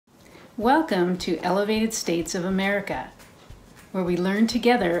Welcome to Elevated States of America, where we learn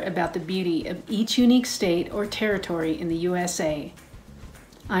together about the beauty of each unique state or territory in the USA.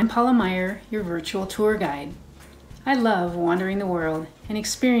 I'm Paula Meyer, your virtual tour guide. I love wandering the world and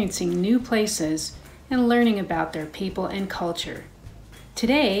experiencing new places and learning about their people and culture.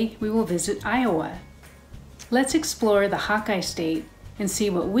 Today, we will visit Iowa. Let's explore the Hawkeye state and see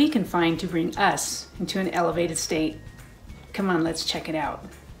what we can find to bring us into an elevated state. Come on, let's check it out.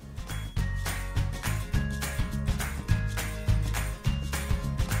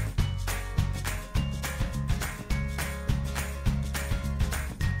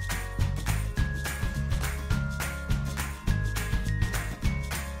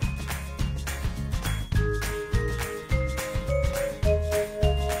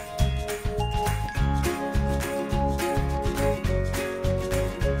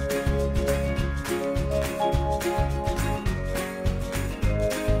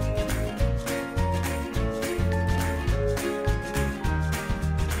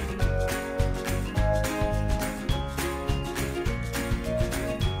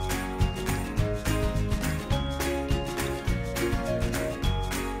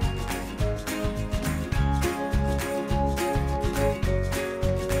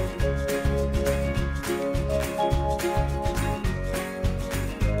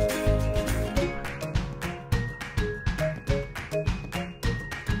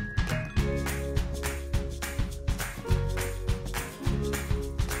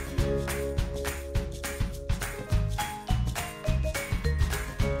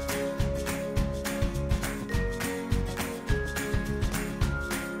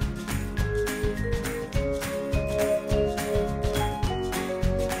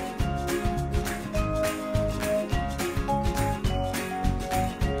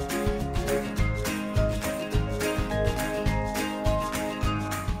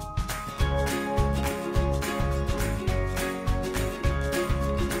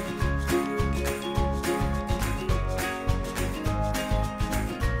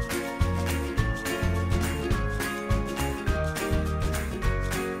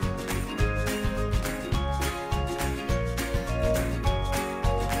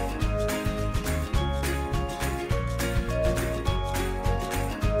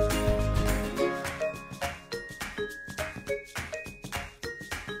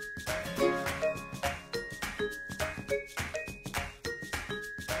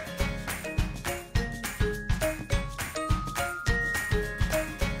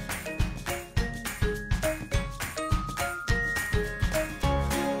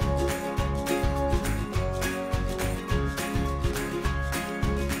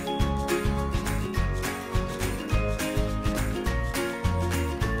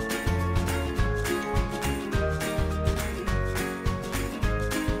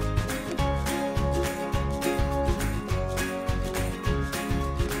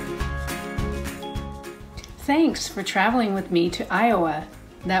 Thanks for traveling with me to Iowa.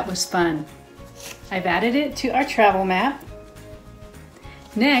 That was fun. I've added it to our travel map.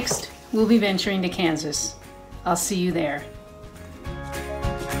 Next, we'll be venturing to Kansas. I'll see you there.